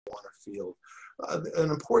field. An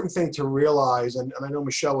important thing to realize, and I know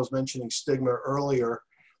Michelle was mentioning stigma earlier,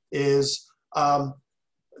 is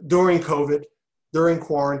during COVID, during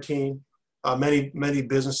quarantine, many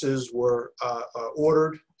businesses were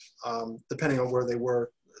ordered, depending on where they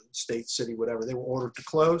were, state, city, whatever, they were ordered to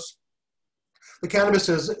close. The cannabis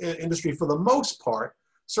industry, for the most part,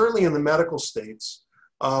 certainly in the medical states,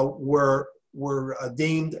 were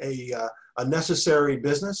deemed a necessary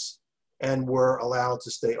business and were allowed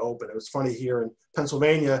to stay open. It was funny here in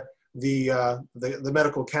Pennsylvania, the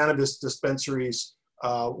medical cannabis dispensaries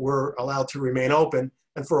were allowed to remain open,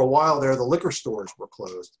 and for a while there, the liquor stores were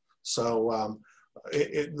closed. So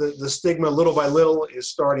the stigma, little by little, is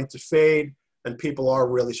starting to fade, and people are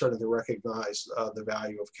really starting to recognize the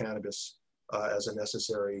value of cannabis as a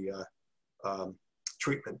necessary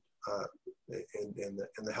treatment in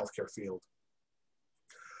the healthcare field.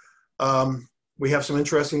 We have some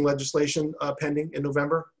interesting legislation pending in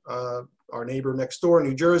November. Our neighbor next door,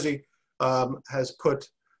 New Jersey, has put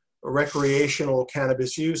recreational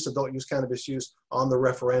cannabis use, adult use cannabis use, on the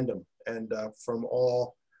referendum. And from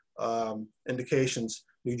all indications,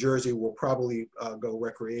 New Jersey will probably go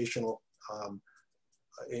recreational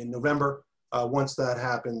in November. Once that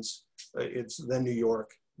happens, it's then New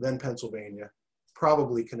York, then Pennsylvania,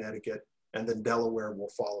 probably Connecticut, and then Delaware will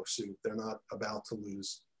follow suit. They're not about to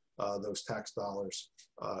lose those tax dollars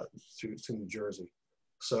to New Jersey.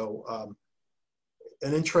 So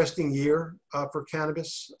an interesting year for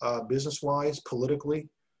cannabis, business-wise, politically,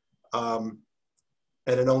 and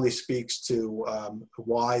it only speaks to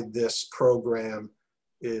why this program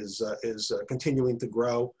is continuing to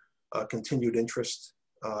grow, continued interest,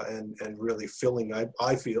 and really filling,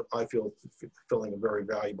 I feel filling a very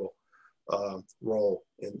valuable role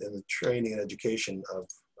in the training and education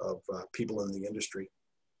of people in the industry.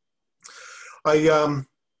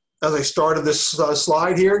 As I started this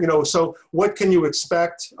slide here, so what can you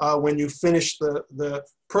expect when you finish the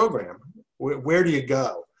program? Where do you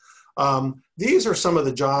go? These are some of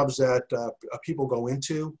the jobs that people go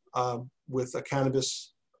into with a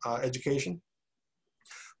cannabis education.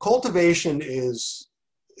 Cultivation is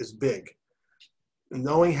big.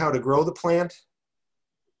 Knowing how to grow the plant,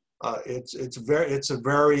 it's a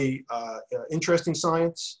very interesting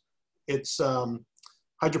science. It's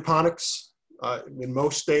hydroponics. In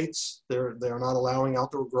most states, they're not allowing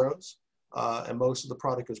outdoor grows, and most of the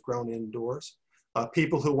product is grown indoors.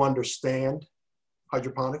 People who understand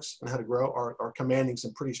hydroponics and how to grow are commanding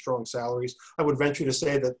some pretty strong salaries. I would venture to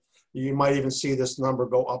say that you might even see this number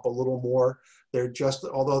go up a little more.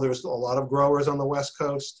 Although there's a lot of growers on the West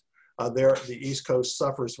Coast, the East Coast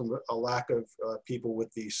suffers from a lack of people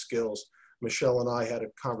with these skills. Michelle and I had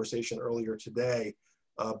a conversation earlier today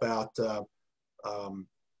about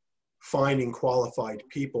finding qualified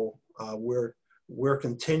people. We're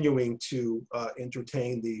continuing to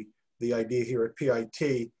entertain the idea here at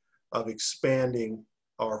P.I.T. of expanding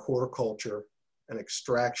our horticulture and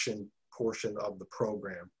extraction portion of the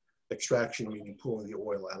program. Extraction meaning pulling the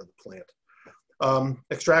oil out of the plant.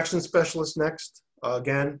 Extraction specialists next.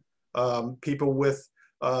 Again, people with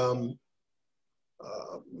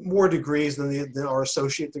more degrees than our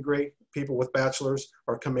associate degree. People with bachelors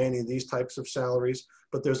are commanding these types of salaries,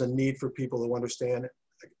 but there's a need for people who understand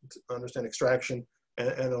extraction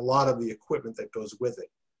and a lot of the equipment that goes with it.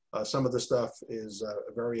 Some of the stuff is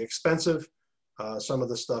very expensive. Some of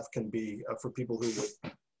the stuff can be, for people who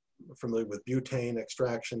are familiar with butane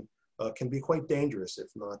extraction, can be quite dangerous if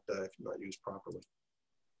not used properly.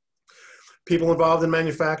 People involved in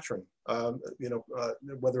manufacturing,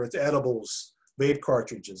 whether it's edibles, vape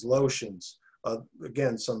cartridges, lotions,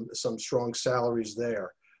 again, some strong salaries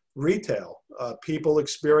there. Retail, people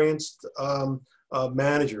experienced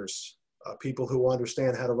managers, people who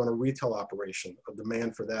understand how to run a retail operation, a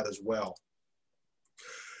demand for that as well.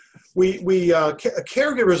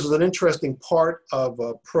 Caregivers is an interesting part of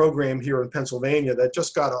a program here in Pennsylvania that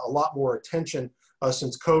just got a lot more attention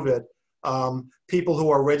since COVID. People who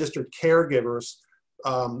are registered caregivers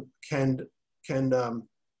can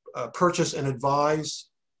purchase and advise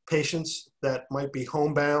patients that might be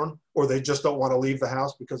homebound or they just don't want to leave the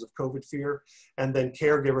house because of COVID fear. And then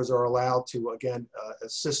caregivers are allowed to, again,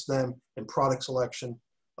 assist them in product selection,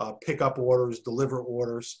 pick up orders, deliver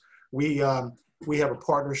orders. We have a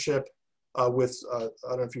partnership with, I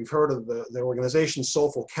don't know if you've heard of the organization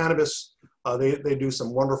Soulful Cannabis. They do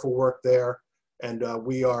some wonderful work there. And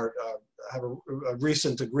we have a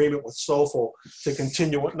recent agreement with Soulful to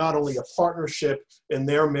continue not only a partnership in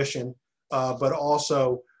their mission, but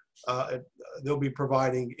also they'll be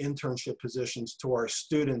providing internship positions to our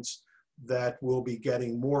students that will be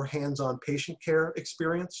getting more hands-on patient care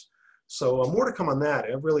experience. So more to come on that.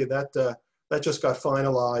 And really, that just got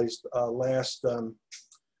finalized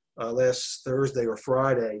last Thursday or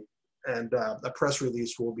Friday, and a press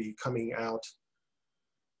release will be coming out.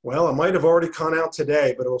 Well, it might have already gone out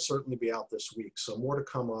today, but it will certainly be out this week. So more to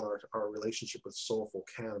come on our relationship with Soulful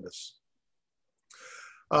Cannabis.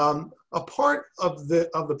 A part of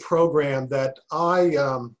the program that I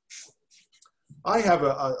have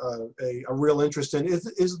a real interest in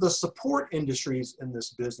is the support industries in this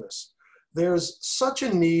business. There's such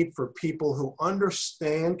a need for people who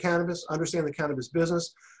understand cannabis, understand the cannabis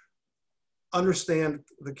business, understand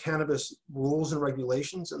the cannabis rules and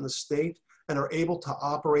regulations in the state, and are able to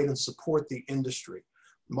operate and support the industry.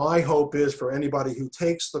 My hope is for anybody who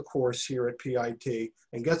takes the course here at P.I.T.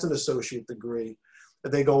 and gets an associate degree,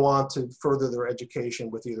 that they go on to further their education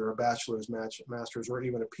with either a bachelor's, master's, or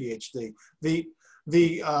even a Ph.D.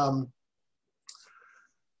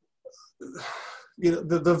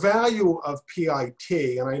 The value of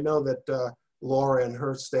P.I.T., and I know that Laura and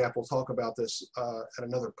her staff will talk about this at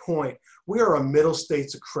another point, we are a Middle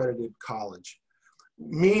States accredited college,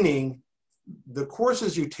 meaning the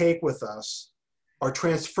courses you take with us are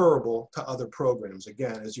transferable to other programs,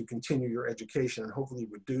 again, as you continue your education, and hopefully you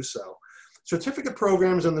would do so. Certificate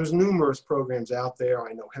programs, and there's numerous programs out there.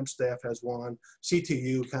 I know Hemp Staff has one,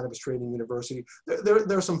 CTU, Cannabis Trading University.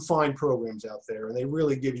 There are some fine programs out there, and they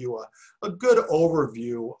really give you a good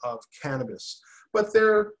overview of cannabis. But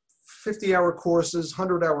they're 50-hour courses,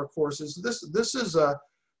 100-hour courses. This is a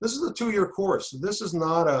 2-year course. This is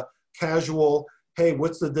not a casual, hey,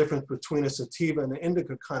 what's the difference between a sativa and an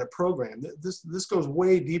indica kind of program? This goes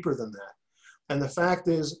way deeper than that. And the fact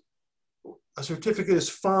is, a certificate is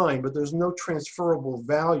fine, but there's no transferable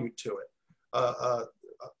value to it.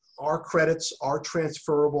 Our credits are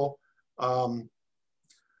transferable. Again,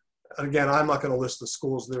 I'm not going to list the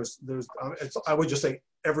schools. I would just say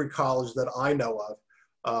every college that I know of.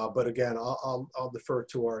 But again, I'll defer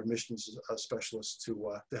to our admissions specialists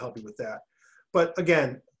to help you with that. But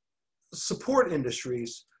again, support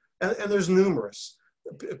industries, and there's numerous.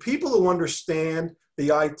 People who understand the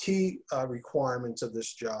IT requirements of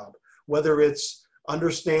this job, whether it's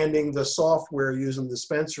understanding the software used in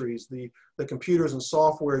dispensaries, the computers and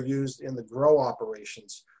software used in the grow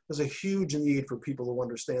operations. There's a huge need for people who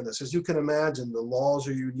understand this. As you can imagine, the laws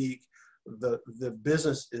are unique, the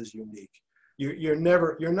business is unique. You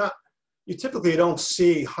typically don't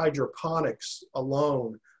see hydroponics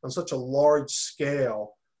alone on such a large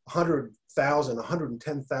scale, 100,000,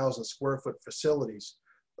 110,000 square foot facilities.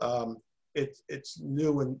 It's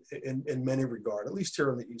new in many regards, at least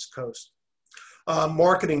here on the East Coast.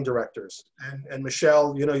 Marketing directors, and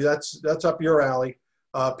Michelle, you know, that's up your alley.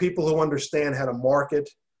 People who understand how to market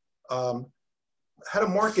the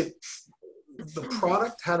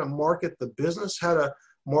product, how to market the business, how to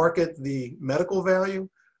market the medical value.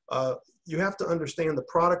 You have to understand the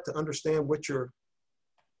product to understand what you're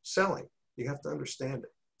selling. You have to understand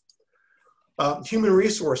it. Human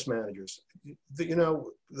resource managers,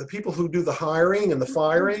 the people who do the hiring and the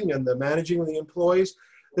firing and the managing of the employees,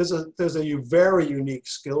 there's a very unique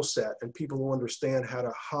skill set, and people who understand how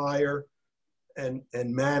to hire and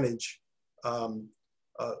manage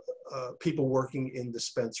people working in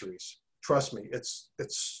dispensaries. Trust me, it's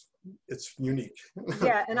unique.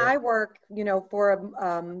 Yeah, and I work, for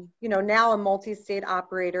now a multi-state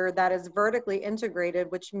operator that is vertically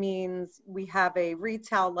integrated, which means we have a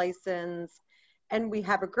retail license and we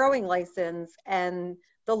have a growing license, and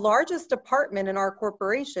the largest department in our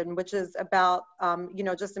corporation, which is about,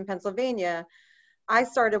 just in Pennsylvania, I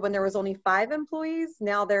started when there was only 5 employees.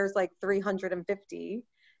 Now there's like 350.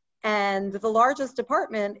 And the largest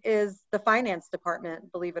department is the finance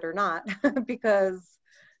department, believe it or not, because,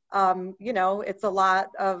 it's a lot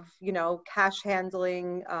of, cash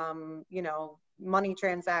handling, money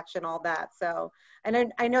transaction, all that. So,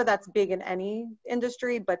 and I know that's big in any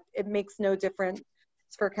industry, but it makes no difference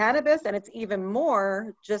for cannabis. And it's even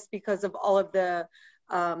more just because of all of the,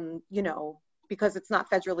 because it's not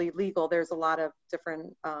federally legal, there's a lot of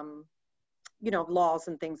different, laws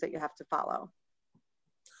and things that you have to follow.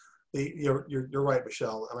 You're right,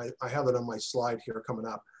 Michelle, and I have it on my slide here coming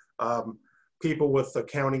up. People with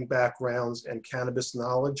accounting backgrounds and cannabis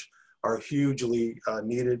knowledge are hugely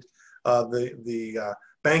needed. The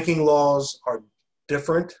banking laws are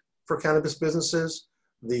different for cannabis businesses.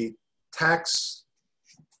 The tax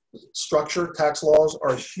structure, tax laws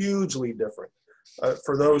are hugely different.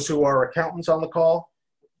 For those who are accountants on the call,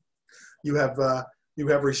 you have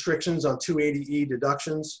restrictions on 280E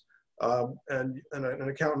deductions, and an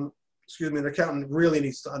accountant really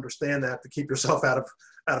needs to understand that to keep yourself out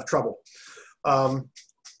of trouble.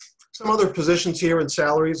 So Some other positions here and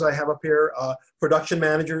salaries I have up here, production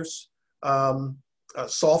managers,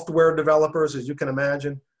 software developers, as you can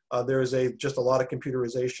imagine. There's just a lot of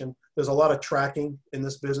computerization. There's a lot of tracking in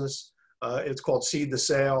this business. It's called seed to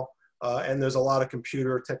sale, and there's a lot of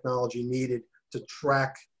computer technology needed to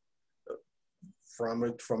track from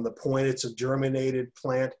the point it's a germinated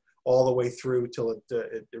plant all the way through till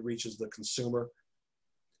it reaches the consumer.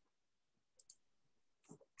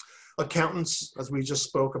 Accountants, as we just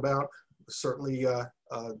spoke about, certainly a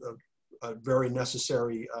very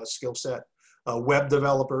necessary skill set. Web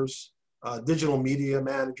developers, digital media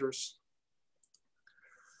managers,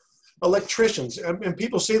 electricians, and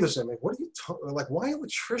people see this and like, what are you like? Why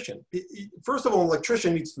electrician? First of all, an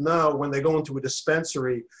electrician needs to know when they go into a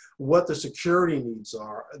dispensary what the security needs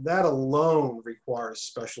are. That alone requires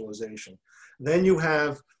specialization. Then you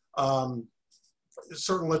have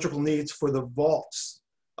certain electrical needs for the vaults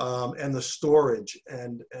and the storage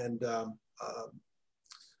and the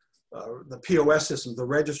POS systems, the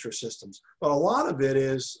register systems. But a lot of it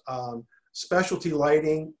is specialty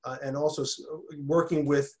lighting and also working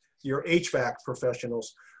with your HVAC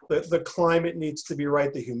professionals. The climate needs to be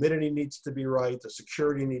right, the humidity needs to be right, the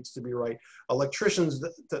security needs to be right. Electricians,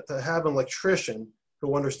 to have an electrician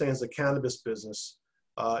who understands the cannabis business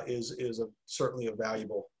is certainly a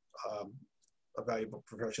valuable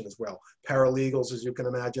profession as well. Paralegals, as you can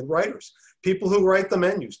imagine, writers, people who write the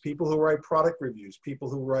menus, people who write product reviews, people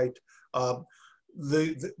who write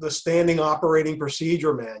the standing operating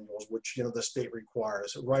procedure manuals, which the state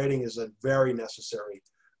requires. Writing is a very necessary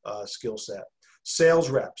skill set. Sales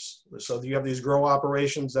reps, so you have these grow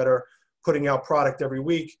operations that are putting out product every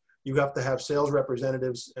week. You have to have sales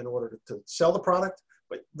representatives in order to sell the product,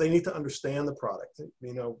 but they need to understand the product.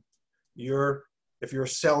 If you're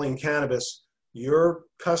selling cannabis, your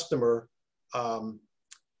customer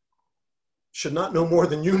should not know more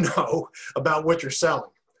than you know about what you're selling.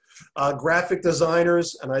 Graphic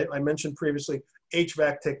designers, and I mentioned previously,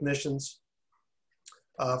 HVAC technicians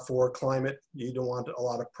for climate. You don't want a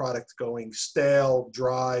lot of product going stale,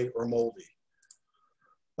 dry, or moldy.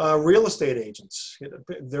 Real estate agents.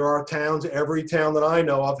 There are towns, every town that I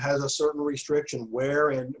know of has a certain restriction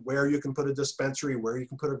where you can put a dispensary, where you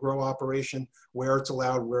can put a grow operation, where it's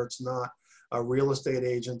allowed, where it's not. Real estate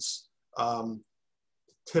agents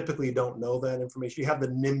typically don't know that information. You have the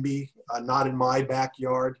NIMBY, not in my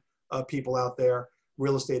backyard, people out there.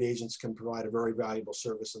 Real estate agents can provide a very valuable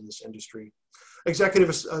service in this industry. Executive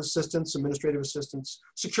assistants, administrative assistants,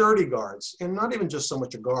 security guards, and not even just so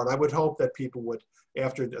much a guard. I would hope that people would,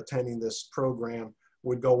 after attending this program,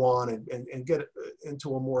 would go on and get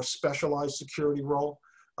into a more specialized security role,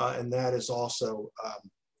 and that is also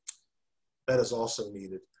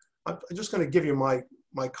needed. I'm just going to give you my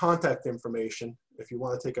contact information if you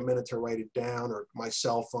want to take a minute to write it down, or my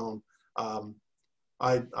cell phone.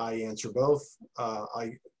 I answer both.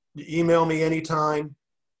 You email me anytime.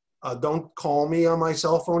 Don't call me on my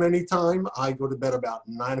cell phone anytime. I go to bed about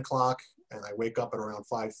 9 o'clock and I wake up at around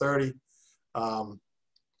 5:30.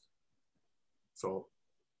 So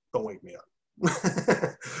don't wake me up.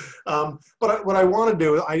 But what I want to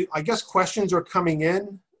do, I guess questions are coming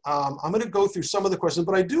in. I'm going to go through some of the questions,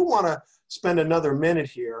 but I do want to spend another minute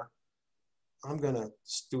here. I'm going to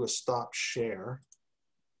do a stop share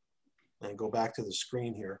and go back to the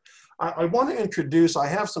screen here. I want to introduce, I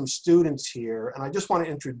have some students here, and I just want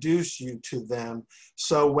to introduce you to them.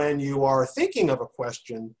 So when you are thinking of a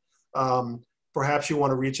question, perhaps you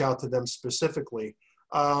want to reach out to them specifically.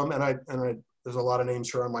 There's a lot of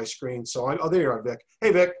names here on my screen. So oh, there you are, Vic.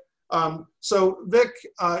 Hey, Vic. So Vic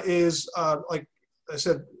is, like I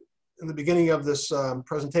said in the beginning of this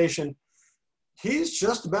presentation, he's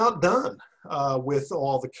just about done with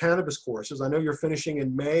all the cannabis courses. I know you're finishing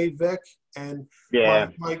in May, Vic, and yeah.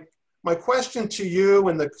 My question to you,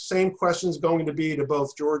 and the same question is going to be to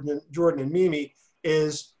both Jordan and Mimi,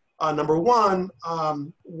 is number one,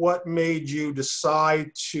 what made you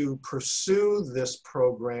decide to pursue this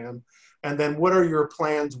program, and then what are your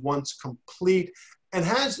plans once complete? And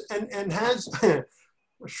has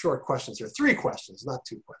short questions here, 3 questions, not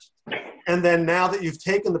 2 questions. And then now that you've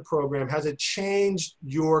taken the program, has it changed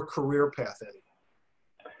your career path any?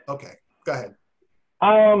 Okay, go ahead.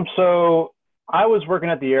 So I was working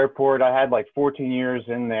at the airport. I had like 14 years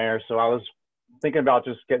in there. So I was thinking about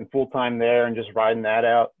just getting full-time there and just riding that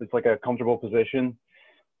out. It's like a comfortable position,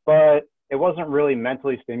 but it wasn't really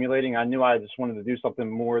mentally stimulating. I knew I just wanted to do something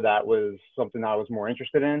more that was something I was more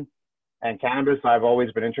interested in. And cannabis, I've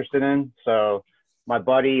always been interested in. So my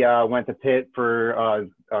buddy went to P.I.T for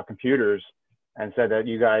computers and said that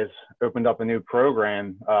you guys opened up a new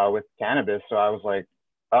program with cannabis. So I was like,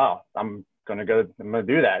 oh, I'm I'm gonna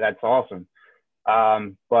do that. That's awesome.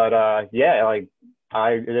 Yeah, like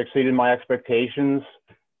it exceeded my expectations.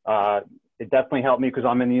 It definitely helped me because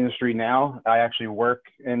I'm in the industry now. I actually work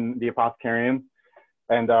in the apothecarium,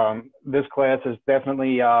 and this class has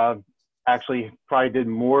definitely actually probably did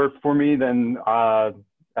more for me than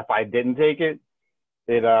if I didn't take it.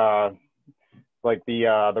 It like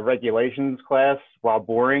the regulations class, while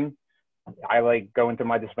boring, I like go into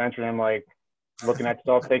my dispensary and I'm like looking at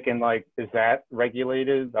stuff thinking like, is that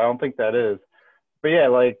regulated? I don't think that is. But yeah,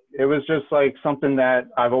 like it was just like something that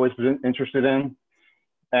I've always been interested in.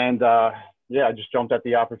 And yeah, I just jumped at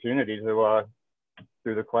the opportunity to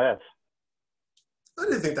do the class. I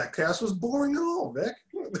didn't think that class was boring at all, Vic.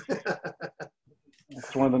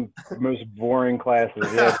 It's one of the most boring classes.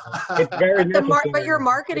 Yeah, it's very necessary. But your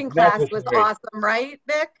marketing class was awesome, right,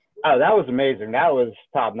 Vic? Oh, that was amazing. That was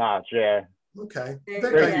top notch. Yeah. Okay. Vic,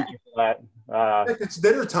 Vic, it's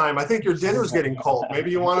dinner time. I think your dinner's getting cold.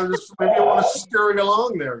 Maybe you want to stir it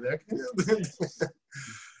along there, Vic.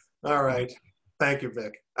 All right. Thank you,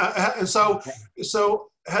 Vic. And so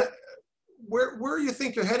where do you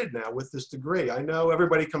think you're headed now with this degree? I know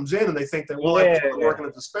everybody comes in and they think that, well, I just want to work in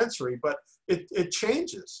a dispensary, but it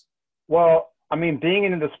changes. Well, I mean, being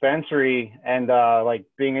in a dispensary and like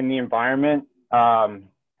being in the environment, I'm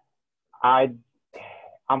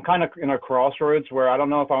kind of in a crossroads where I don't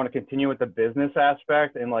know if I want to continue with the business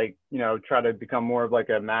aspect and like, you know, try to become more of like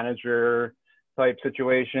a manager type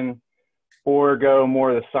situation, or go more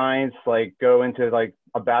of the science, like go into like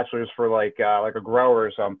a bachelor's for like a grower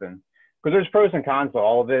or something. Because there's pros and cons to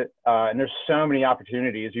all of it. And there's so many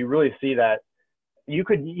opportunities. You really see that you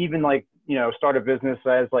could even like, you know, start a business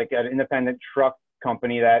as like an independent truck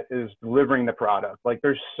company that is delivering the product. Like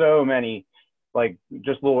there's so many like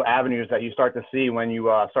just little avenues that you start to see when you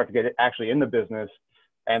start to get actually in the business.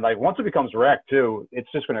 And like once it becomes rec too, it's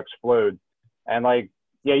just going to explode. And like,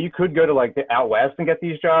 yeah, you could go to like the out west and get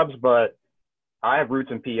these jobs, but I have roots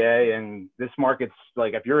in PA, and this market's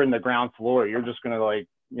like, if you're in the ground floor, you're just going to like,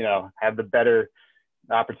 you know, have the better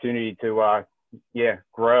opportunity to, yeah,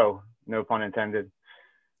 grow, no pun intended.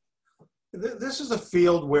 This is a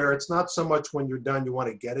field where it's not so much when you're done, you want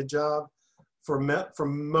to get a job. For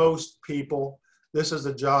most people, this is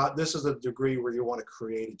a job, this is a degree where you want to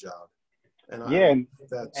create a job. And yeah,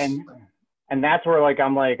 and that's where like,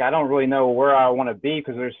 I'm like, I don't really know where I want to be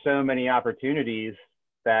because there's so many opportunities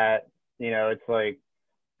that, you know, it's like,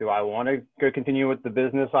 do I want to go continue with the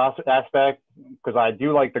business aspect? Because I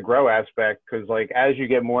do like the grow aspect. Because like as you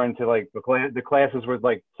get more into like the classes with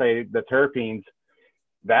like say the terpenes,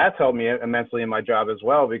 that's helped me immensely in my job as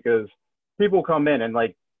well. Because people come in and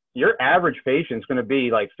like your average patient's going to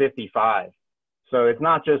be like 55. So it's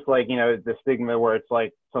not just like, you know, the stigma where it's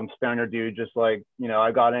like some stoner dude just like, you know,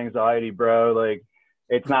 I got anxiety, bro. Like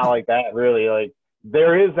it's not like that really. Like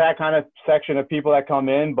there is that kind of section of people that come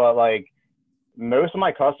in, but like most of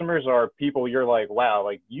my customers are people you're like, wow,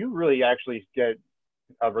 like you really actually get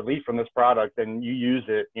a relief from this product and you use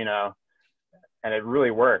it, you know, and it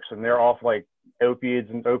really works. And they're off like opioids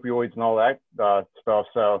and all that stuff.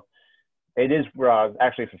 So it is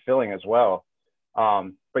actually fulfilling as well.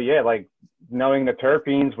 But yeah, like knowing the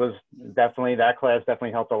terpenes was definitely, that class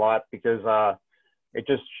definitely helped a lot because it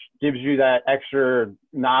just gives you that extra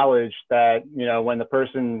knowledge that, you know, when the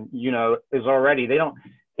person, you know, is already,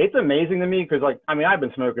 it's amazing to me because like, I mean, I've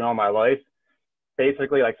been smoking all my life,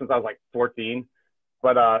 basically like since I was like 14,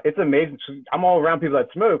 but it's amazing. I'm all around people that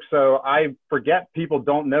smoke. So I forget people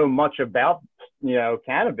don't know much about, you know,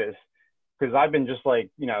 cannabis because I've been just like,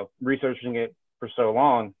 you know, researching it for so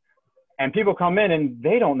long. And people come in and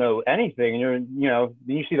they don't know anything. And you know,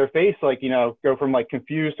 you see their face, like, you know, go from like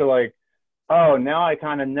confused to like, oh, now I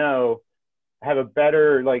kind of know, have a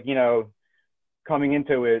better, like, you know, coming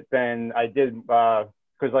into it than I did.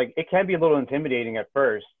 Cause like, it can be a little intimidating at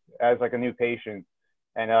first as like a new patient.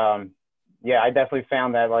 And yeah, I definitely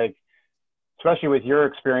found that like, especially with your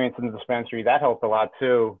experience in the dispensary, that helped a lot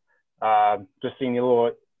too. Just seeing the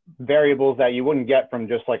little variables that you wouldn't get from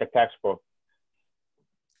just like a textbook.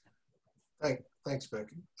 Thanks, Vic.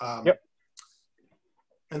 Yep.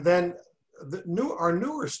 And then our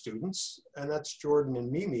newer students, and that's Jordan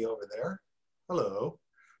and Mimi over there. Hello.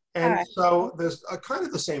 And Hi. so there's kind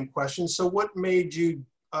of the same question. So what made you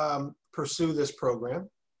pursue this program?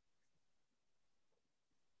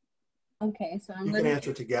 Okay, so You can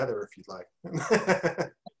answer together if you'd like.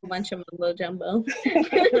 a bunch of mumbo jumbo.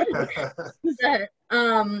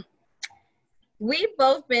 But, we've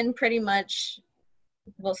both been pretty much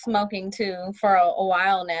well, smoking too for a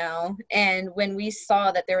while now. And when we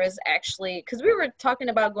saw that there was actually, because we were talking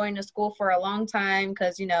about going to school for a long time,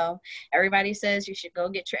 because, you know, everybody says you should go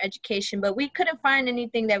get your education, but we couldn't find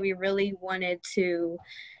anything that we really wanted to,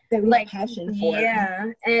 that we like, have passion for.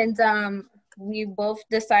 Yeah. And we both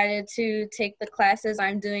decided to take the classes.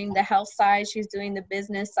 I'm doing the health side, she's doing the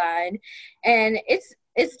business side. And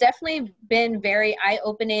it's definitely been very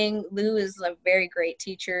eye-opening. Lou is a very great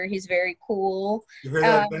teacher. He's very cool. You hear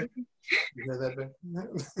that, Ben? You hear that, Ben?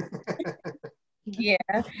 Yeah.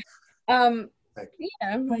 Yeah. But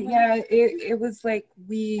yeah, it was like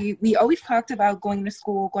we always talked about going to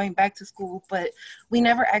school, going back to school, but we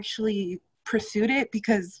never actually pursued it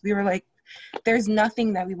because we were like, there's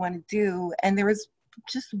nothing that we want to do. And there was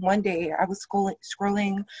just one day I was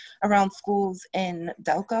scrolling around schools in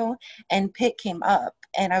Delco, and Pitt came up,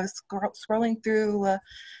 and I was scrolling through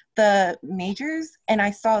the majors, and I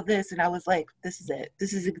saw this, and I was like, this is it.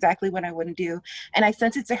 This is exactly what I want to do. And I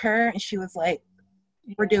sent it to her, and she was like,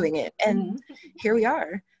 we're doing it. And here we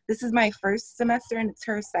are. This is my first semester, and it's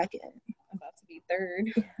her second. I'm about to be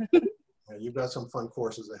third. Yeah, you've got some fun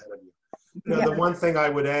courses ahead of you. You know, the one thing I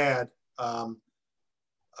would add,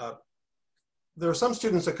 there are some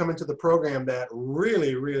students that come into the program that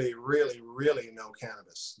really, really, really, really know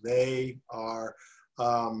cannabis. They are,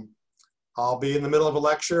 I'll be in the middle of a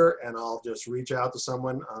lecture and I'll just reach out to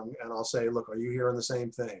someone and I'll say, look, are you hearing the same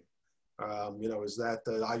thing? You know, is that,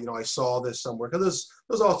 you know, I saw this somewhere. Because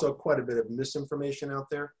there's also quite a bit of misinformation out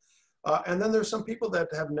there. And then there's some people that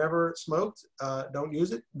have never smoked, don't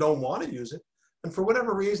use it, don't want to use it. And for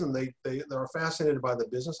whatever reason, they're fascinated by the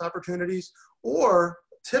business opportunities, or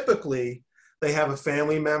typically they have a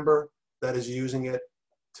family member that is using it,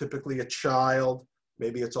 typically a child,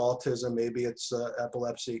 maybe it's autism, maybe it's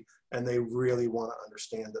epilepsy, and they really want to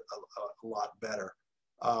understand it a lot better.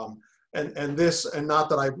 And not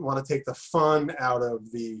that I want to take the fun out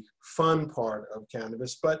of the fun part of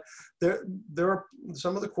cannabis, but there are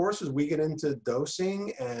some of the courses we get into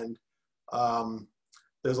dosing, and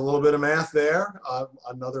there's a little bit of math there.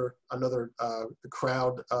 Another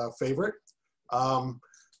crowd favorite.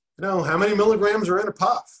 You know, how many milligrams are in a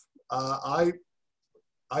puff? I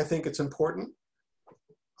think it's important.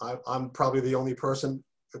 I'm probably the only person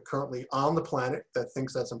currently on the planet that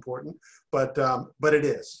thinks that's important, but it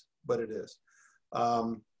is.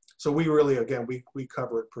 So we really, again, we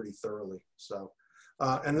cover it pretty thoroughly. So,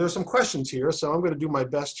 and there's some questions here, so I'm going to do my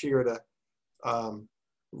best here to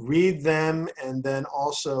read them and then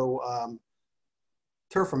also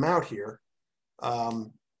turf them out here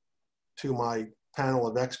to my panel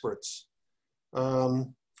of experts.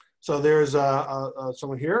 So there's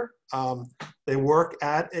someone here. They work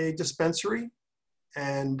at a dispensary,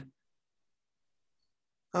 and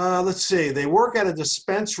let's see, they work at a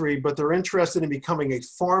dispensary, but they're interested in becoming a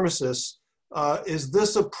pharmacist. Is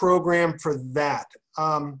this a program for that?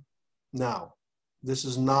 No, this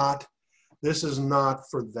is not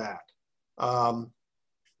for that.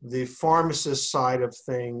 The pharmacist side of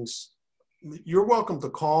things, you're welcome to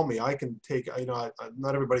call me. I can take, you know,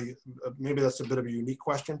 not everybody, maybe that's a bit of a unique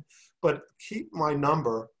question, but keep my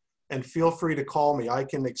number and feel free to call me. I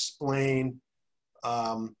can explain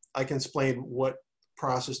what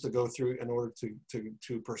process to go through in order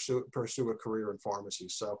to pursue a career in pharmacy.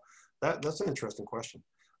 So that's an interesting question.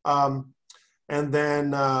 And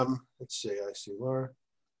then let's see, I see Laura.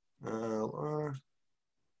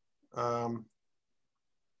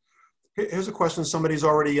 Here's a question. Somebody's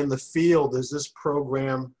already in the field. Is this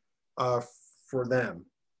program for them?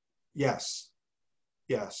 Yes.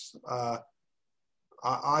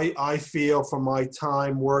 I feel from my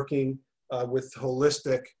time working with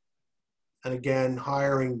Holistic, and again,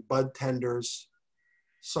 hiring bud tenders,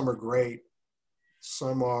 some are great.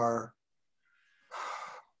 Some are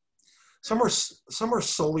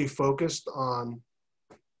solely focused on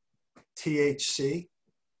THC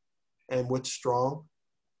and what's strong.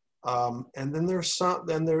 And then there's some,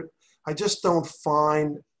 I just don't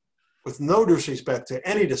find, with no disrespect to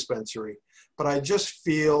any dispensary, but I just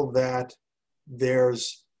feel that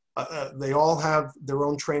there's, they all have their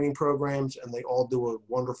own training programs and they all do a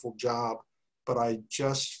wonderful job, but I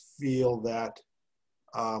just feel that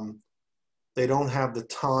they don't have the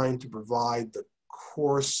time to provide the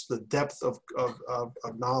course, the depth of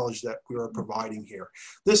knowledge that we are providing here.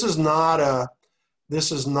 This is not a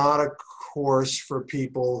course for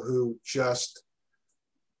people who just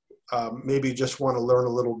maybe just want to learn a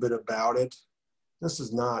little bit about it. This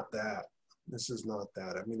is not that.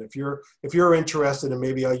 I mean, if you're interested and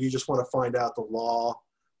maybe you just want to find out the law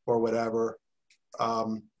or whatever,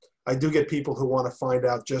 I do get people who want to find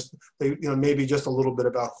out just, maybe just a little bit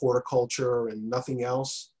about horticulture and nothing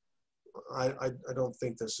else. I don't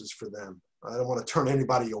think this is for them. I don't want to turn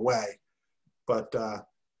anybody away, but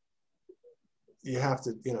you have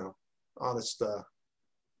to, honest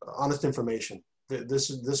information.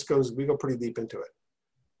 We go pretty deep into it.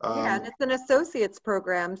 Yeah, and it's an associate's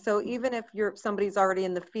program. So even if somebody's already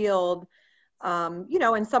in the field,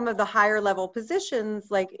 and some of the higher level positions,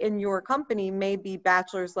 like in your company, may be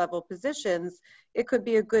bachelor's level positions, it could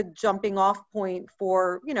be a good jumping off point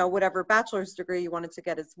for, whatever bachelor's degree you wanted to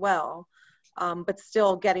get as well. But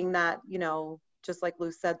still getting that, just like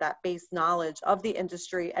Lou said, that base knowledge of the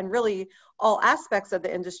industry and really all aspects of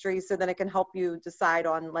the industry, so then it can help you decide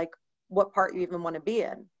on like what part you even want to be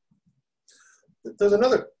in. There's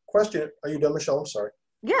another question. Are you done, Michelle? I'm sorry.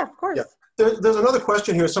 Yeah, of course. Yeah. There's another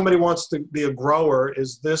question here. Somebody wants to be a grower.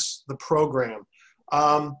 Is this the program?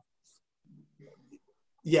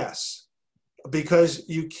 Yes, because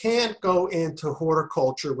you can't go into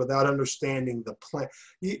horticulture without understanding the plant.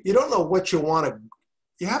 You don't know what you want to,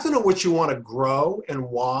 you have to know what you want to grow and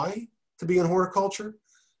why to be in horticulture.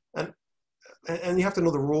 And you have to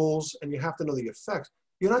know the rules and you have to know the effects.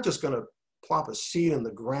 You're not just going to plop a seed in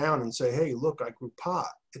the ground and say, hey, look, I grew pot.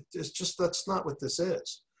 It's just, that's not what this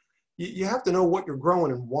is. You have to know what you're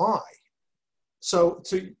growing and why.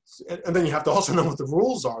 And then you have to also know what the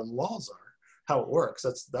rules are and the laws are, how it works.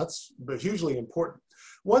 That's hugely important.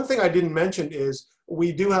 One thing I didn't mention is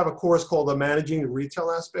we do have a course called the Managing the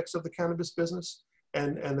Retail Aspects of the Cannabis Business.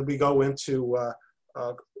 And then we go into,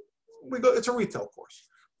 it's a retail course.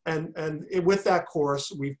 And with that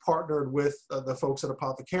course, we've partnered with the folks at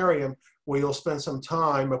Apothecarium, where you'll spend some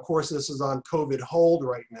time. Of course, this is on COVID hold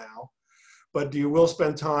right now, but you will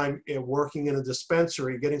spend time working in a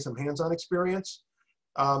dispensary, getting some hands-on experience.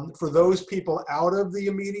 For those people out of the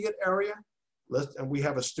immediate area, and we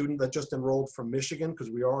have a student that just enrolled from Michigan because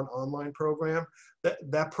we are an online program,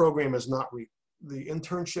 that program is not, the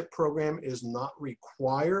internship program is not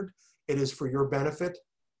required. It is for your benefit.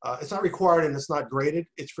 It's not required and it's not graded.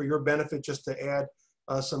 It's for your benefit just to add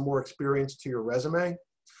some more experience to your resume.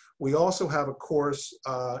 We also have a course,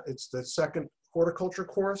 it's the second horticulture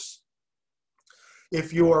course.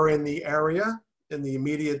 If you are in the area, in the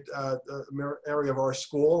immediate area of our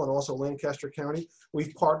school and also Lancaster County,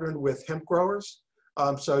 we've partnered with hemp growers.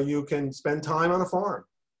 So you can spend time on a farm.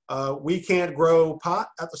 We can't grow pot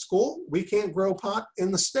at the school. We can't grow pot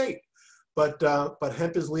in the state, but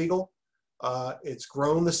hemp is legal. It's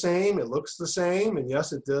grown the same, it looks the same, and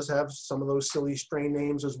yes, it does have some of those silly strain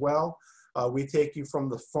names as well. We take you from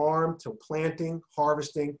the farm to planting,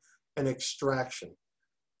 harvesting, and extraction.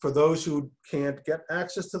 For those who can't get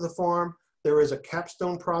access to the farm, there is a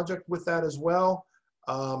capstone project with that as well.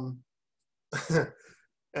 And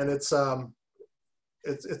it's an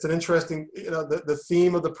interesting, the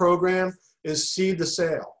theme of the program is seed to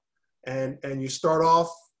sale. And you start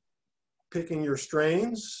off picking your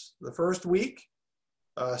strains the first week.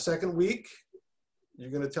 Second week, you're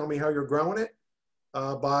going to tell me how you're growing it.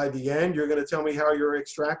 By the end, you're going to tell me how you're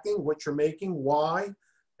extracting, what you're making, why.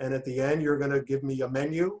 And at the end, you're going to give me a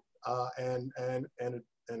menu and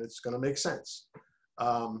it's going to make sense.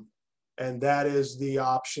 And that is the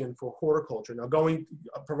option for horticulture. Now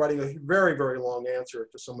providing a very, very long answer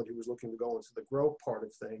to somebody who was looking to go into the grow part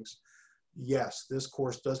of things. Yes, this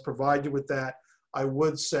course does provide you with that. I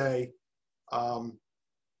would say,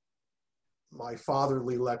 my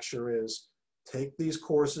fatherly lecture is take these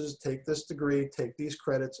courses, take this degree, take these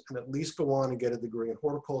credits, and at least go on and get a degree in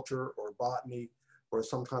horticulture or botany or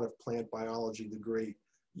some kind of plant biology degree.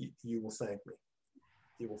 You will thank me.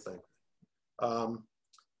 You will thank me.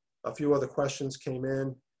 A few other questions came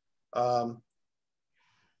in.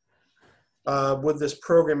 Would this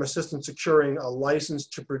program assist in securing a license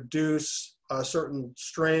to produce certain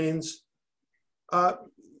strains?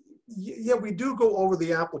 Yeah, we do go over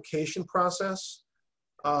the application process.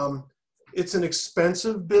 It's an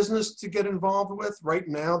expensive business to get involved with. Right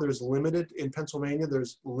now, in Pennsylvania,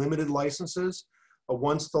 there's limited licenses.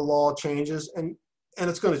 Once the law changes, and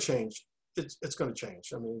it's going to change. It's going to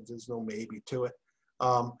change. I mean, there's no maybe to it.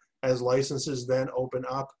 As licenses then open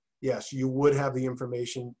up, yes, you would have the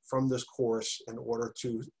information from this course in order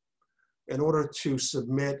to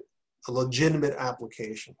submit a legitimate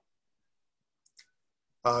application.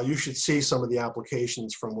 You should see some of the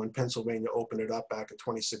applications from when Pennsylvania opened it up back in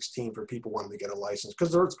 2016 for people wanting to get a license,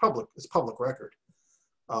 because it's public record.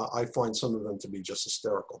 I find some of them to be just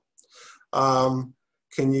hysterical.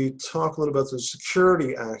 Can you talk a little about the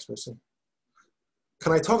security aspects?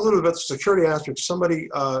 Can I talk a little bit about the security aspects? Somebody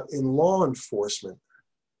in law enforcement.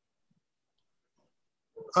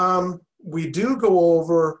 We do go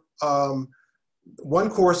over one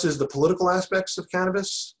course is the political aspects of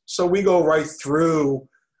cannabis. So we go right through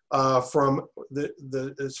from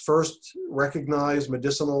its first recognized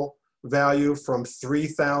medicinal value from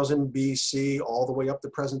 3000 BC all the way up to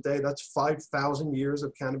present day. That's 5,000 years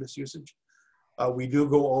of cannabis usage. We do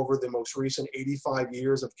go over the most recent 85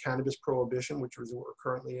 years of cannabis prohibition, which is what we're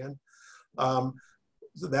currently in.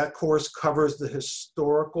 So that course covers the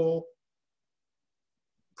historical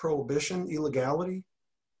prohibition, illegality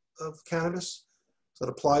of cannabis. So it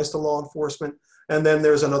applies to law enforcement. And then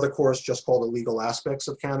there's another course just called the legal aspects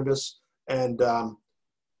of cannabis. And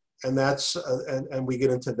that's, and we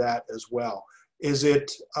get into that as well. Is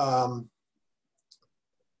it,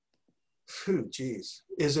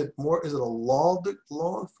 is it a law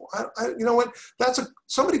enforcement? You know what,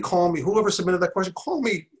 somebody call me, whoever submitted that question, call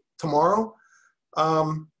me tomorrow.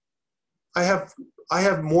 I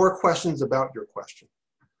have more questions about your question.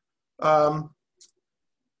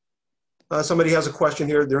 Somebody has a question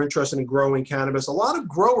here. They're interested in growing cannabis. A lot of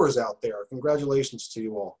growers out there. Congratulations to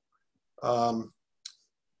you all.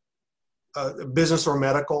 Business or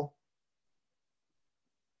medical?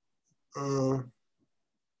 I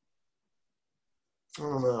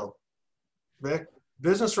don't know. Vic,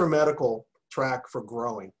 business or medical track for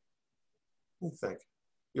growing? What do you think?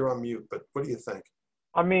 You're on mute, but what do you think?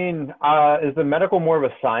 I mean, is the medical more of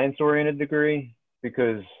a science-oriented degree?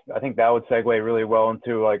 Because I think that would segue really well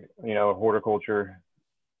into, like, you know, horticulture.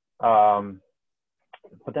 But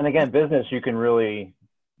then again, business, you can really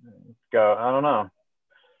go, I don't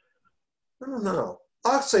know.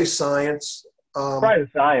 I'd say science. Probably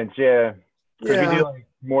science, yeah. Because Yeah. we do like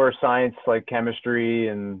more science, like chemistry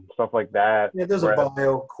and stuff like that. Yeah, there's a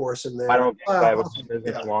bio course in there. I don't think that was the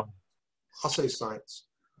business one. I'll say science.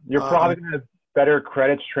 You're probably gonna have better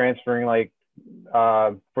credits transferring, like I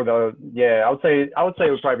would say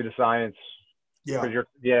it would probably be the science. Yeah.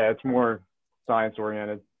 It's more science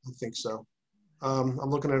oriented. I think so. I'm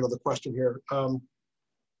looking at another question here.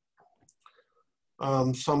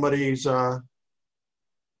 Somebody's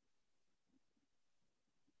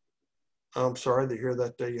I'm sorry to hear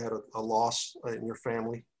that you had a loss in your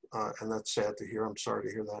family, and that's sad to hear. I'm sorry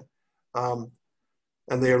to hear that.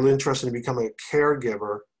 And they are interested in becoming a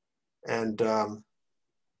caregiver. And,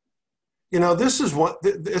 you know, this is what,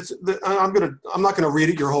 I'm not going to read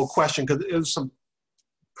it, your whole question, because it was some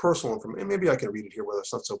personal information. Maybe I can read it here where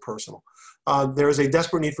it's not so personal. There is a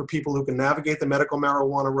desperate need for people who can navigate the medical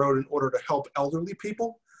marijuana road in order to help elderly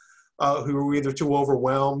people who are either too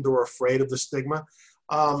overwhelmed or afraid of the stigma.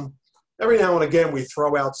 Every now and again, we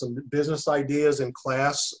throw out some business ideas in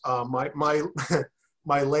class. My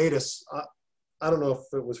latest, I don't know if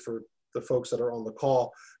it was for the folks that are on the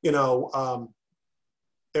call, you know,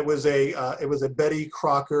 it was a Betty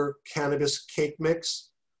Crocker cannabis cake mix.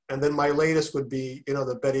 And then my latest would be, you know,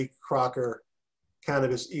 the Betty Crocker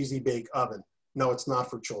cannabis easy bake oven. No, it's not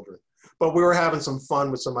for children. But we were having some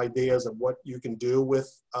fun with some ideas of what you can do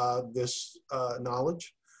with this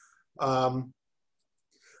knowledge.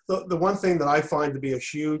 The one thing that I find to be a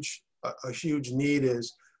huge need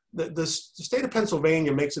is that the state of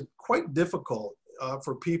Pennsylvania makes it quite difficult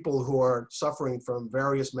for people who are suffering from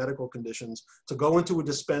various medical conditions to go into a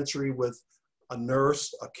dispensary with a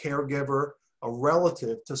nurse, a caregiver, a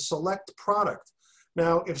relative to select product.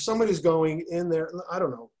 Now, if somebody's going in there, I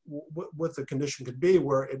don't know what the condition could be,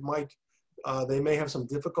 where it might, they may have some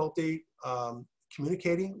difficulty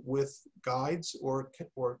communicating with guides or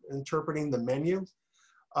interpreting the menu.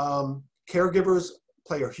 Caregivers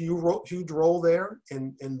play a huge role there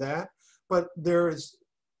in that, but there's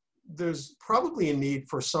probably a need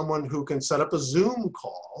for someone who can set up a Zoom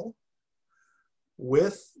call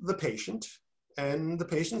with the patient and the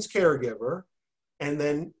patient's caregiver, and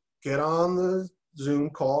then get on the Zoom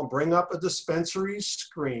call, bring up a dispensary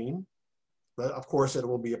screen, but of course it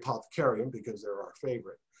will be apothecarium because they're our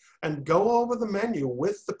favorite, and go over the menu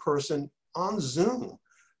with the person on Zoom.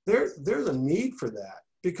 There's a need for that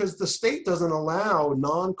because the state doesn't allow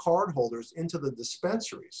non-card holders into the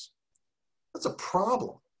dispensaries. That's a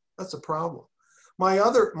problem. That's a problem. My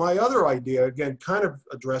other idea, again, kind of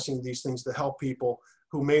addressing these things to help people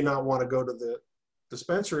who may not want to go to the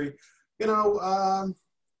dispensary, you know,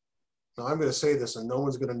 now I'm going to say this and no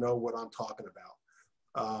one's going to know what I'm talking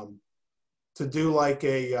about. To do like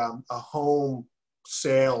a home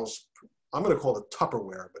sales, I'm going to call it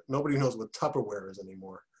Tupperware, but nobody knows what Tupperware is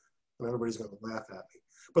anymore. And everybody's going to laugh at me.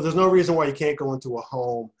 But there's no reason why you can't go into a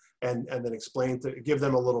home and then give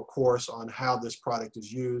them a little course on how this product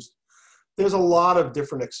is used. There's a lot of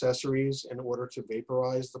different accessories in order to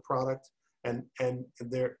vaporize the product. And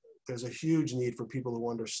there's a huge need for people who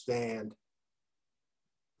understand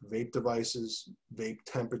vape devices, vape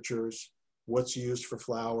temperatures, what's used for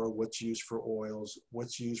flour, what's used for oils,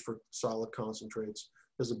 what's used for solid concentrates.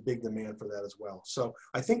 There's a big demand for that as well. So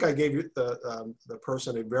I think I gave you the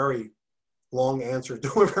person a very long answer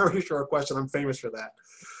to a very short question. I'm famous for that.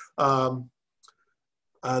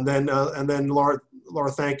 And then Laura,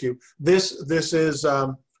 thank you. This is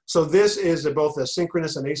so this is both a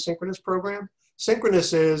synchronous and asynchronous program.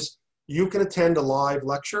 Synchronous is you can attend a live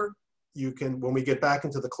lecture. You can, when we get back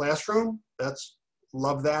into the classroom,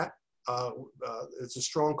 love that. It's a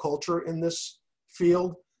strong culture in this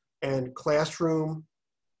field, and classroom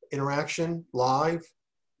interaction live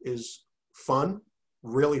is fun,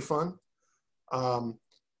 really fun.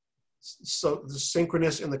 So the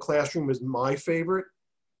synchronous in the classroom is my favorite.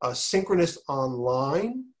 Synchronous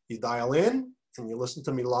online, you dial in and you listen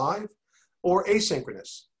to me live, or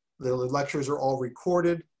asynchronous. The lectures are all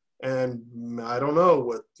recorded, and I don't know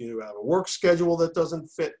what, you have a work schedule that doesn't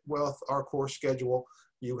fit with our course schedule.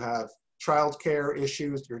 You have childcare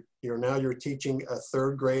issues. You're teaching a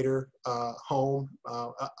third grader home.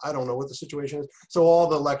 I don't know what the situation is. So all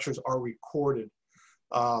the lectures are recorded.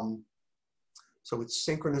 So it's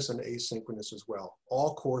synchronous and asynchronous as well.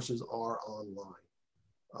 All courses are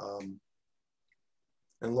online.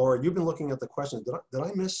 And Laura, you've been looking at the questions. Did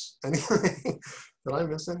I miss anything? Did I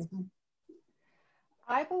miss anything?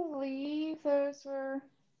 I believe those were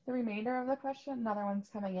the remainder of the question. Another one's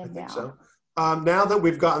coming in now. I think so. Now that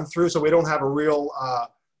we've gotten through, so we don't have a real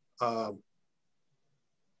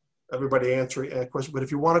everybody answering a question, but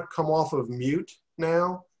if you want to come off of mute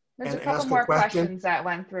now There's and a couple ask more a question. questions that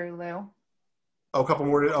went through, Lou. Oh, a couple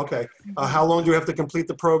more. Okay. How long do you have to complete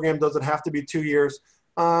the program? Does it have to be 2 years?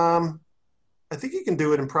 I think you can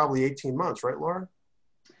do it in probably 18 months, right, Laura?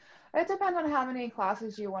 It depends on how many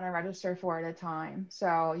classes you want to register for at a time.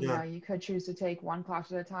 So, you know, you could choose to take one class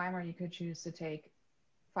at a time, or you could choose to take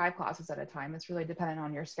 5 classes at a time. It's really dependent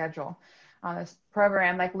on your schedule. This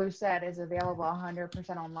program, like Lou said, is available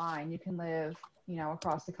 100% online. You can live,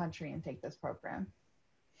 across the country and take this program.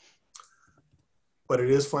 But it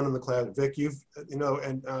is fun in the class. Vic,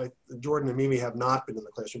 and Jordan and Mimi have not been in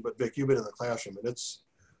the classroom, but Vic, you've been in the classroom, and it's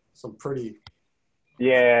some pretty.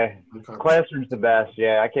 Yeah, classroom's the best.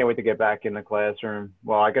 Yeah, I can't wait to get back in the classroom.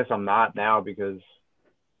 Well, I guess I'm not now because,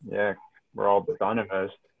 yeah, we're all done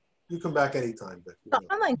almost. You come back anytime, Vic. The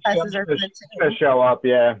online classes are good too. Gonna show up,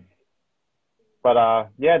 yeah. But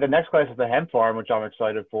yeah, the next class is the hemp farm, which I'm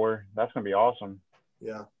excited for. That's gonna be awesome.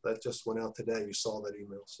 Yeah, that just went out today. You saw that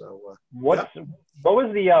email. So what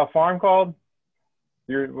was the farm called?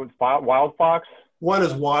 Wild Fox? One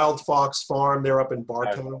is Wild Fox Farm. They're up in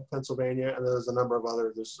Bartow, Pennsylvania, and there's a number of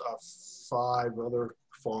other. There's 5 other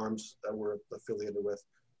farms that we're affiliated with.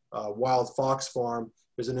 Wild Fox Farm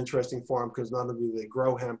is an interesting farm because not only do they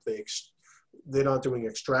grow hemp, they're not doing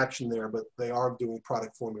extraction there, but they are doing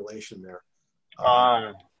product formulation there.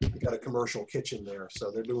 They got a commercial kitchen there,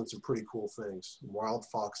 so they're doing some pretty cool things. Wild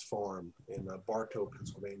Fox Farm in Bartow,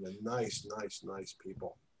 Pennsylvania. Nice, nice, nice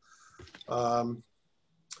people. Are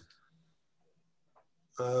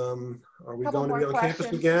we going to be on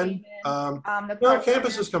campus again? No,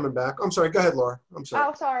 campus is coming back. I'm sorry. Go ahead, Laura. I'm sorry.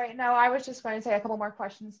 Oh, sorry. No, I was just going to say a couple more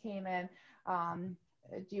questions came in.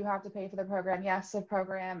 Do you have to pay for the program? Yes, the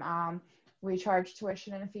program. We charge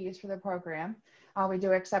tuition and fees for the program. We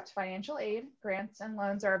do accept financial aid. Grants and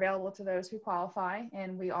loans are available to those who qualify.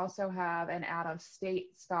 And we also have an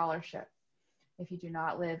out-of-state scholarship. If you do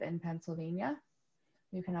not live in Pennsylvania,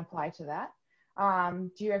 you can apply to that.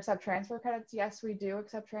 Do you accept transfer credits? Yes, we do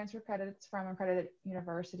accept transfer credits from accredited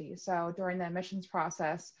universities. So during the admissions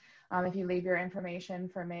process, if you leave your information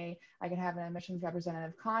for me, I can have an admissions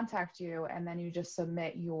representative contact you, and then you just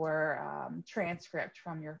submit your transcript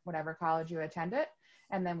from your whatever college you attended,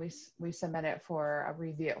 and then we submit it for a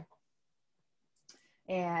review.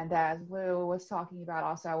 And as Lou was talking about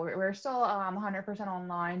also, we're still 100%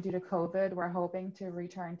 online due to COVID. We're hoping to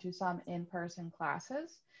return to some in-person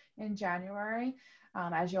classes in January.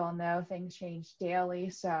 As you all know, things change daily.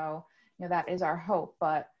 So, that is our hope,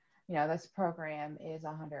 but, this program is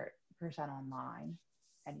 100% online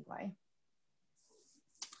anyway.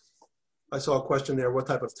 I saw a question there. What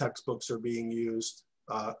type of textbooks are being used?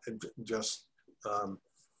 Just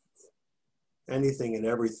anything and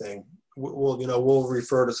everything. We'll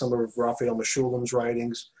refer to some of Raphael Meshulam's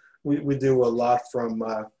writings. We do a lot from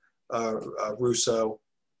Rousseau.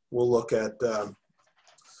 We'll look at,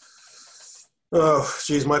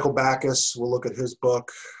 Michael Backus. We'll look at his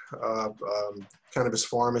book, Cannabis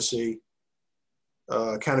Pharmacy.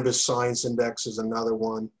 Cannabis Science Index is another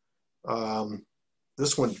one.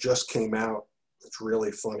 This one just came out. It's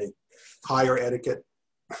really funny. Higher Etiquette.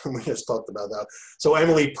 We just talked about that. So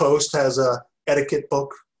Emily Post has a etiquette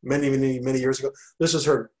book many years ago. This is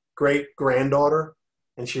her great granddaughter,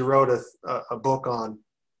 and she wrote a book on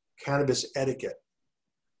cannabis etiquette.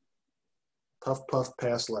 Puff, puff,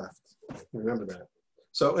 pass left. Remember that.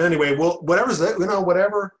 So anyway, well, whatever's that,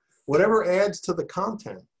 whatever adds to the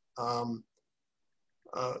content.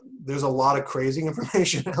 There's a lot of crazy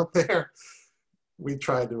information out there. We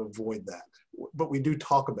try to avoid that, but we do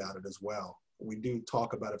talk about it as well. We do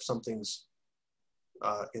talk about if something's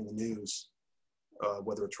in the news,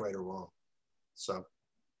 whether it's right or wrong. So,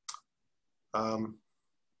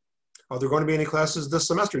 are there going to be any classes this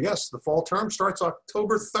semester? Yes, the fall term starts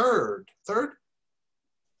October 3rd.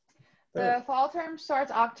 The fall term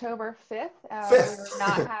starts October 5th. 5th. We're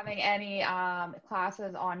not having any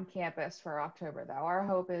classes on campus for October, though. Our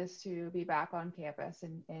hope is to be back on campus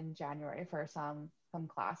in January for some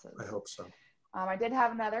classes. I hope so. I did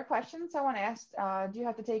have another question. Someone asked, do you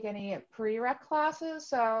have to take any prereq classes?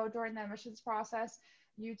 So during the admissions process,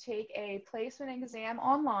 you take a placement exam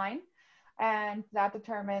online, and that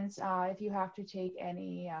determines if you have to take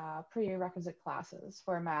any prerequisite classes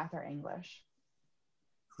for math or English.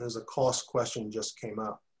 There's a cost question just came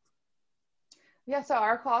up. Yeah, so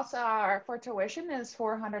our costs for tuition is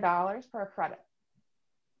 $400 per credit.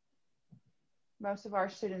 Most of our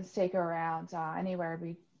students take around anywhere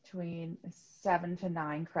between 7 to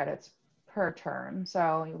 9 credits per term.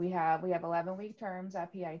 So we have 11-week terms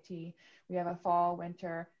at P.I.T. We have a fall,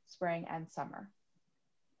 winter, spring, and summer.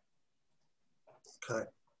 Okay.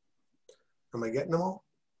 Am I getting them all?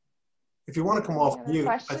 If you want to come off mute,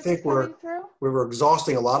 I think we were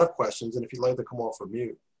exhausting a lot of questions, and if you'd like to come off for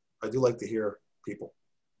mute, I do like to hear people.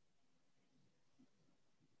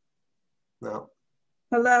 No.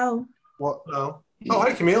 Hello. What? No. Oh,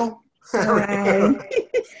 hi, Camille. Hi.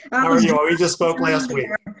 How are you? We just spoke last week.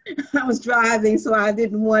 I was driving, so I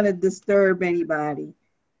didn't want to disturb anybody.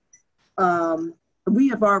 We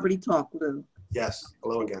have already talked, Lou. Yes.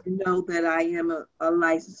 Hello again. You know that I am a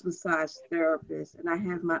licensed massage therapist, and I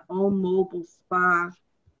have my own mobile spa.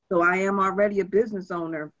 So I am already a business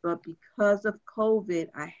owner, but because of COVID,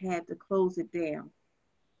 I had to close it down.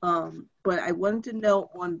 But I wanted to know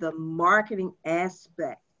on the marketing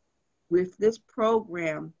aspect with this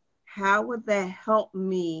program, how would that help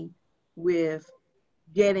me with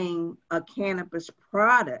getting a cannabis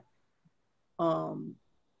product, I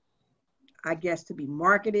guess, to be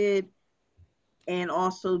marketed, and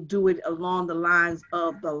also do it along the lines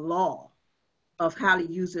of the law of how to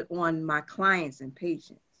use it on my clients and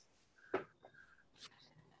patients?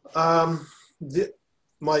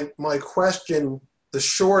 My question, the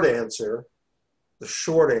short answer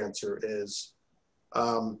is,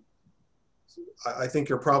 I think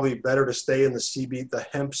you're probably better to stay in the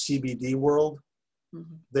hemp CBD world.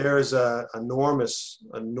 Mm-hmm. There's an enormous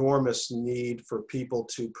need for people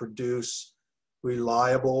to produce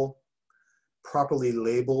reliable, properly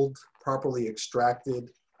labeled, properly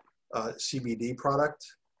extracted CBD product.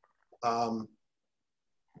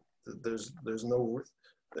 There's no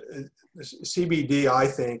CBD, I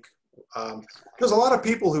think. There's a lot of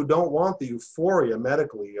people who don't want the euphoria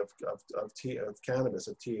medically of cannabis,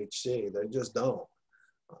 of THC. They just don't.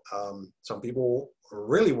 Some people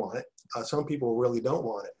really want it. Some people really don't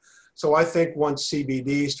want it. So I think once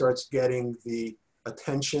CBD starts getting the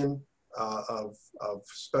attention of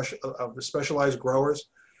the specialized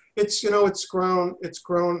growers, it's grown.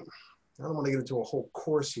 I don't want to get into a whole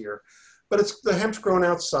course here, but the hemp's grown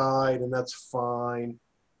outside, and that's fine.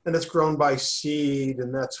 And it's grown by seed,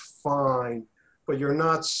 and that's fine. But you're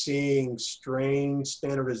not seeing strain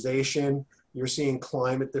standardization. You're seeing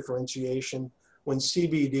climate differentiation. When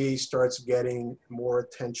CBD starts getting more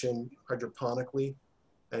attention hydroponically,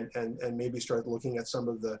 and maybe start looking at some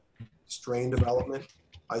of the strain development,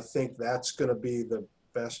 I think that's going to be the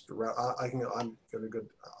best route. I'm very good.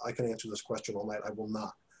 I can answer this question all night. I will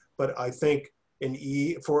not. But I think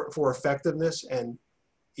for effectiveness and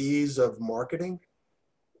ease of marketing,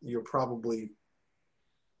 you would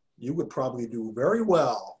probably do very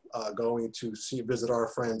well going to visit our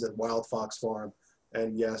friends at Wild Fox Farm.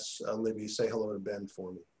 And yes, Libby, say hello to Ben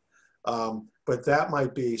for me. But that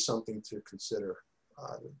might be something to consider.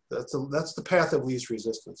 That's the path of least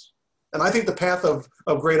resistance. And I think the path of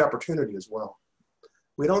great opportunity as well.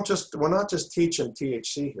 We're not just teaching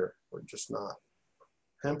THC here. We're just not.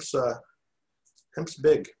 Hemp's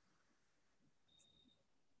big.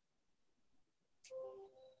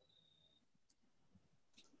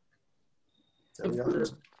 Any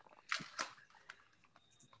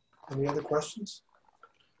other questions?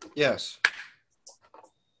 Yes.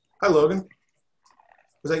 Hi, Logan.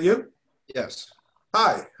 Was that you? Yes.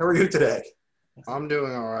 Hi, how are you today? I'm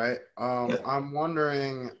doing all right. Good. I'm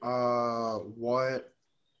wondering what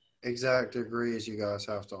exact degrees you guys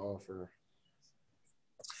have to offer.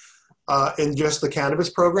 In just the cannabis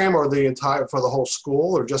program, or the entire, for the whole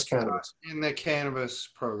school, or just cannabis? In the cannabis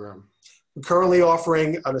program. We're currently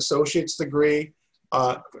offering an associate's degree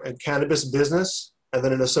in cannabis business, and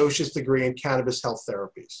then an associate's degree in cannabis health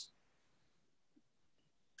therapies.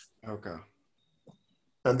 Okay.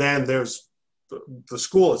 And then there's the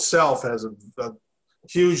school itself has a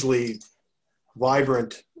hugely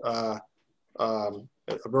vibrant, a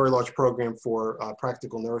very large program for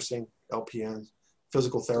practical nursing, LPNs,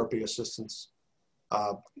 physical therapy assistants,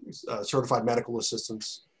 certified medical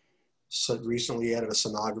assistants. So recently added a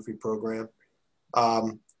sonography program.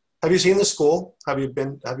 Have you seen the school? Do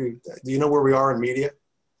you know where we are in media?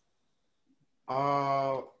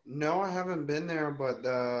 No, I haven't been there, but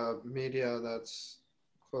media, that's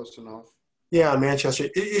close enough. Yeah, in Manchester.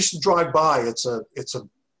 You should drive by. It's a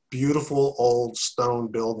beautiful old stone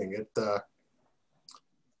building.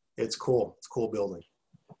 It's cool. It's a cool building.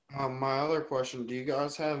 My other question, do you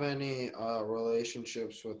guys have any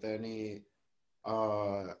relationships with any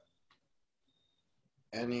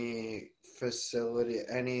facility,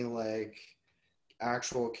 any like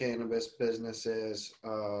actual cannabis businesses,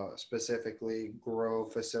 specifically grow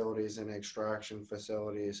facilities and extraction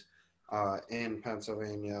facilities in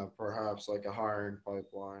Pennsylvania, perhaps like a hiring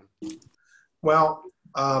pipeline? Well,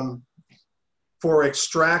 for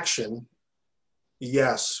extraction,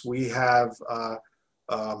 yes, we have.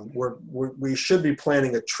 We should be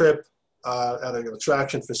planning a trip at an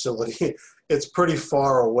extraction facility. It's pretty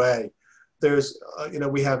far away. There's,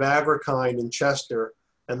 we have Agrikind in Chester,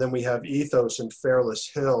 and then we have Ethos in Fairless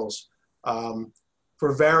Hills.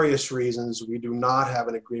 For various reasons, we do not have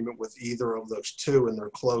an agreement with either of those two, and they're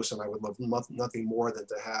close, and I would love nothing more than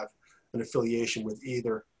to have an affiliation with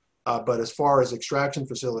either. But as far as extraction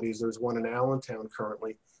facilities, there's one in Allentown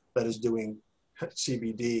currently that is doing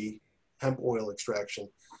CBD, hemp oil extraction,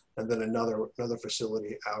 and then another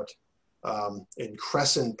facility out in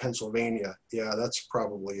Crescent, Pennsylvania. Yeah, that's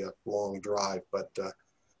probably a long drive, but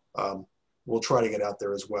we'll try to get out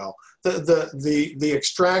there as well. The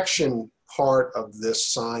extraction part of this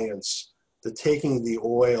science, the taking the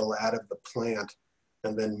oil out of the plant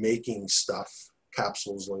and then making stuff,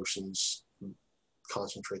 capsules, lotions,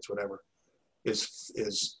 concentrates, whatever,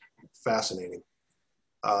 is fascinating.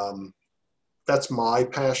 That's my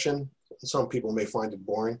passion. Some people may find it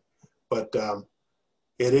boring, but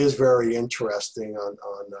it is very interesting.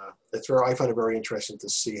 I find it very interesting to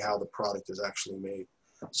see how the product is actually made.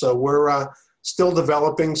 So we're still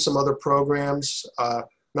developing some other programs.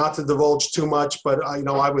 Not to divulge too much, but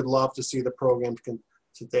I would love to see the program to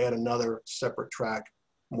add another separate track,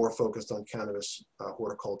 more focused on cannabis,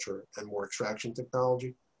 horticulture, and more extraction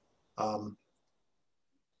technology. But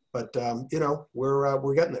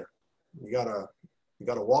we're getting there. You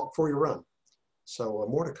gotta walk before you run. So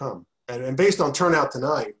more to come. And based on turnout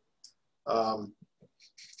tonight,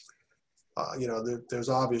 there's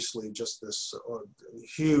obviously just this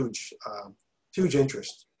huge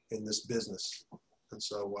interest in this business. And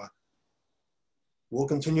so we'll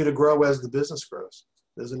continue to grow as the business grows.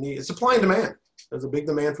 There's a need. It's supply and demand. There's a big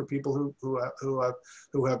demand for people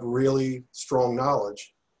who have really strong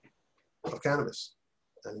knowledge of cannabis,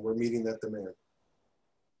 and we're meeting that demand.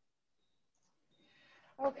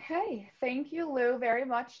 Okay, thank you, Lou, very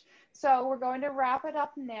much. So we're going to wrap it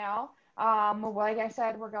up now. Like I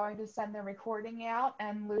said, we're going to send the recording out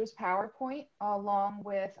and Lou's PowerPoint along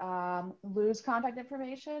with Lou's contact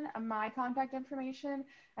information, my contact information,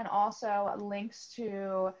 and also links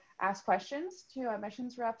to ask questions to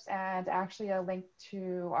admissions reps and actually a link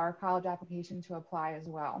to our college application to apply as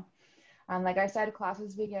well. Like I said,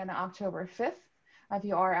 classes begin October 5th. If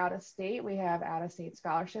you are out of state, we have out-of-state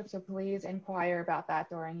scholarships, so please inquire about that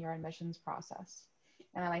during your admissions process.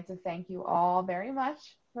 And I'd like to thank you all very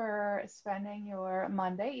much for spending your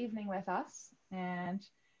Monday evening with us, and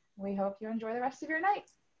we hope you enjoy the rest of your night.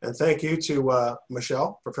 And thank you to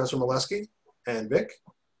Michelle, Professor Molesky, and Vic,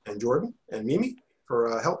 and Jordan, and Mimi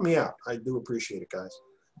for helping me out. I do appreciate it, guys.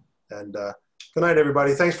 And good night,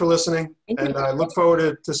 everybody. Thanks for listening, and I look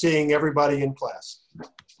forward to seeing everybody in class.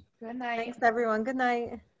 Good night. Thanks, everyone. Good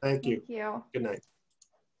night. Thank you. Thank you. Good night.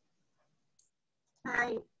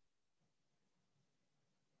 Hi.